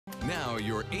Now,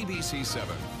 your ABC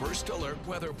 7 First Alert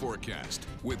weather forecast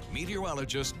with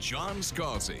meteorologist John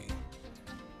Scalzi.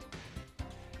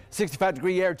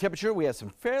 65-degree air temperature. We have some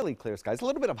fairly clear skies. A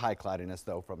little bit of high cloudiness,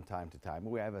 though, from time to time.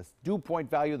 We have a dew point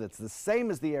value that's the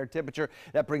same as the air temperature.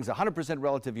 That brings 100%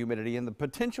 relative humidity, and the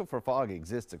potential for fog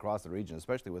exists across the region,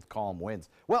 especially with calm winds.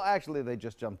 Well, actually, they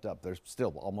just jumped up. They're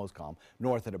still almost calm,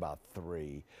 north at about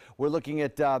 3. We're looking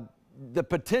at the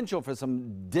potential for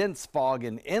some dense fog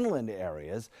in inland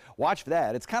areas. Watch for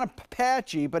that. It's kind of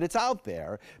patchy, but it's out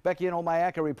there. Becky in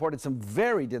Omayaka reported some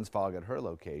very dense fog at her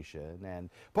location, and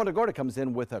Punta Gorda comes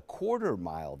in with a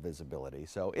quarter-mile visibility.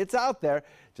 So it's out there.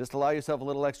 Just allow yourself a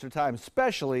little extra time,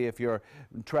 especially if you're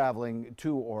traveling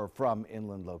to or from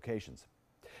inland locations.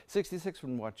 66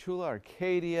 from Wauchula,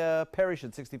 Arcadia, Parrish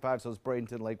at 65, so is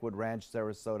Bradenton, Lakewood Ranch,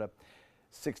 Sarasota.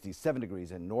 67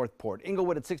 degrees in Northport,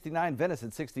 Inglewood at 69, Venice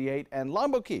at 68, and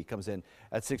Longboat Key comes in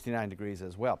at 69 degrees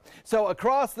as well. So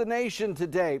across the nation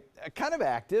today, kind of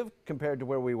active compared to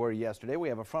where we were yesterday. We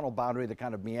have a frontal boundary that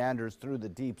kind of meanders through the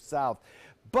deep south,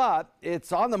 but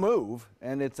it's on the move,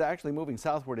 and it's actually moving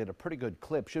southward at a pretty good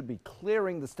clip. Should be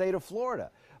clearing the state of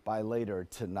Florida by later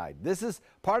tonight. This is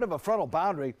part of a frontal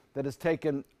boundary that has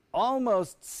taken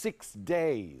almost 6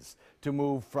 days to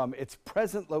move from its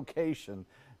present location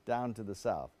down to the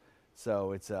south.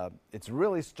 So it's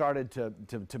really started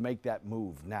to make that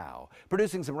move now.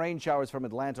 Producing some rain showers from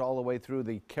Atlanta all the way through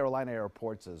the Carolina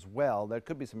airports as well. There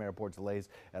could be some airport delays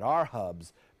at our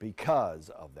hubs because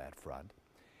of that front.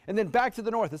 And then back to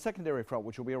the north, a secondary front,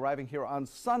 which will be arriving here on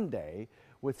Sunday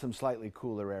with some slightly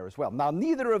cooler air as well. Now,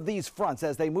 neither of these fronts,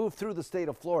 as they move through the state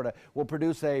of Florida, will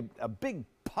produce a big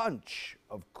punch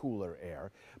of cooler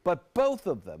air, but both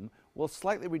of them will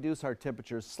slightly reduce our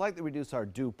temperatures, slightly reduce our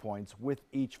dew points with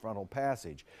each frontal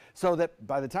passage, so that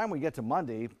by the time we get to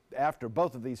Monday, after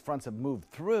both of these fronts have moved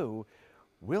through,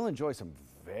 we'll enjoy some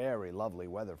very lovely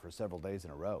weather for several days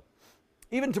in a row.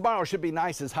 Even tomorrow should be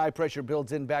nice as high pressure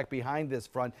builds in back behind this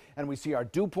front, and we see our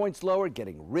dew points lower,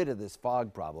 getting rid of this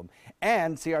fog problem,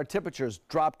 and see our temperatures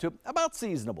drop to about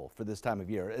seasonable for this time of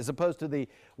year, as opposed to the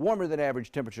warmer than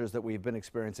average temperatures that we've been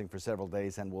experiencing for several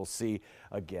days and we'll see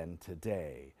again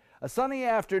today. A sunny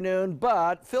afternoon,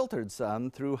 but filtered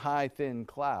sun through high thin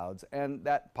clouds, and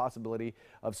that possibility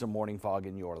of some morning fog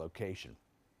in your location.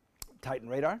 Titan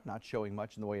radar not showing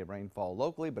much in the way of rainfall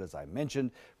locally, but as I mentioned,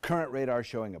 current radar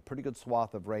showing a pretty good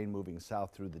swath of rain moving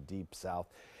south through the deep south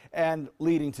and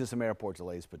leading to some airport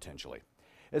delays potentially.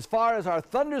 As far as our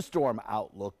thunderstorm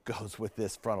outlook goes with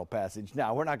this frontal passage,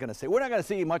 now we're not going to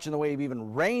see much in the way of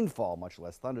even rainfall, much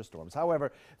less thunderstorms.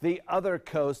 However, the other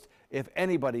coast, if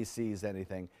anybody sees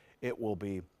anything, it will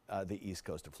be the east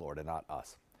coast of Florida, not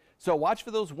us. So watch for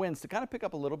those winds to kind of pick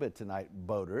up a little bit tonight,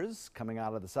 boaters, coming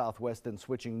out of the southwest and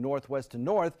switching northwest to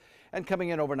north and coming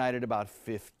in overnight at about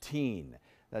 15.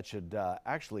 That should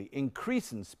actually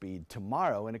increase in speed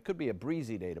tomorrow, and it could be a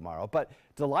breezy day tomorrow, but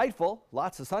delightful.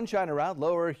 Lots of sunshine around,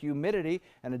 lower humidity,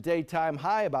 and a daytime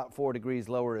high about 4 degrees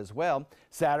lower as well.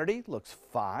 Saturday looks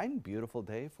fine, beautiful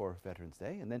day for Veterans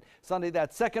Day, and then Sunday,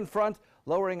 that second front,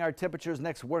 lowering our temperatures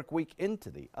next work week into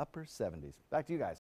the upper 70s. Back to you guys.